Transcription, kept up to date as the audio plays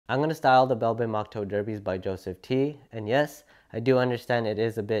I'm going to style the Belbin Moctoe Derbies by Josepht, and yes, I do understand it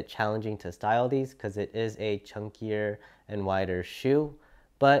is a bit challenging to style these because it is a chunkier and wider shoe,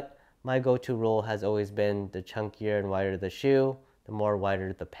 but my go-to rule has always been the chunkier and wider the shoe, the more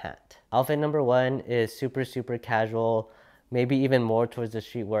wider the pant. Outfit number 1 is super casual, maybe even more towards the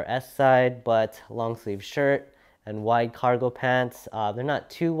streetwear-esque side, but long sleeve shirt and wide cargo pants. They're not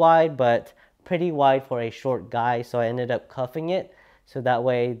too wide, but pretty wide for a short guy, so I ended up cuffing it so that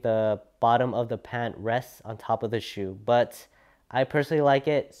way the bottom of the pant rests on top of the shoe. But I personally like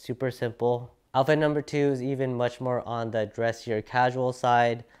it, super simple. Outfit number 2 is even much more on the dressier casual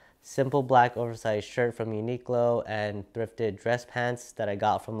side. Simple black oversized shirt from Uniqlo and thrifted dress pants that I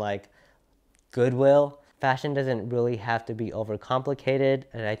got from like Goodwill. Fashion doesn't really have to be overcomplicated,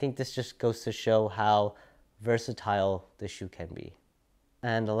 and I think this just goes to show how versatile the shoe can be.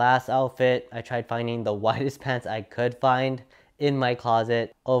 And the last outfit, I tried finding the widest pants I could find in my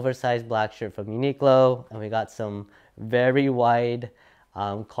closet. Oversized black shirt from Uniqlo, and we got some very wide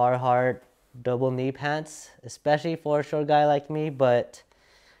Carhartt double knee pants, especially for a short guy like me, but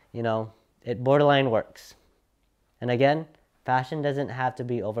you know, it borderline works. And again, fashion doesn't have to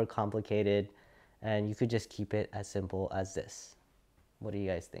be overcomplicated, and you could just keep it as simple as this. What do you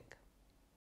guys think?